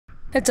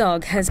A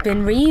dog has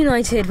been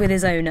reunited with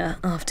his owner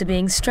after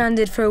being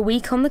stranded for a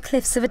week on the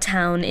cliffs of a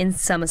town in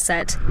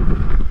Somerset.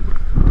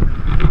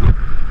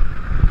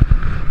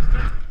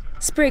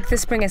 Sprig the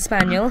Springer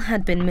Spaniel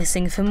had been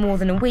missing for more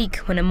than a week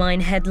when a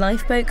Minehead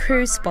lifeboat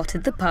crew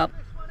spotted the pup.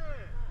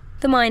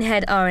 The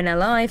Minehead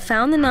RNLI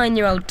found the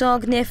 9-year-old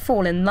dog near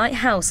Foreland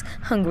Lighthouse,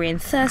 hungry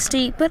and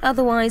thirsty, but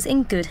otherwise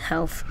in good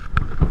health.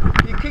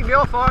 You keep me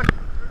off, alright?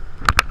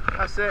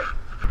 That's it.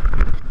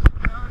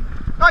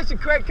 Nice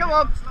and quick, come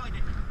on!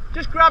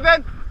 Just grab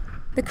him!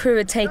 The crew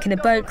had taken a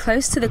boat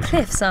close to the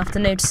cliffs after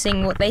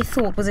noticing what they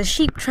thought was a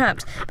sheep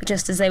trapped, but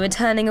just as they were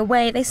turning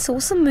away, they saw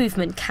some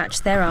movement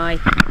catch their eye.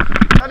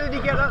 How did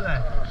he get up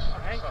there?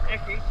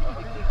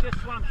 He just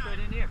swam straight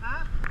in here.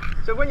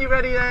 So when you're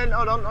ready then,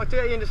 hold on, I'll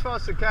get you in as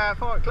fast as I can,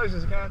 far close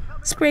as I can.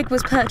 Sprig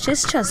was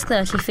purchased just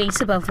 30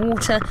 feet above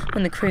water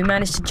when the crew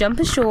managed to jump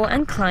ashore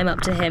and climb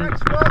up to him.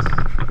 Thanks,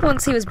 boss.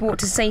 Once he was brought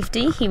to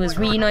safety, he was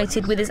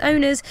reunited with his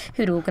owners,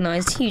 who'd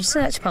organised huge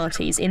search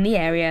parties in the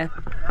area.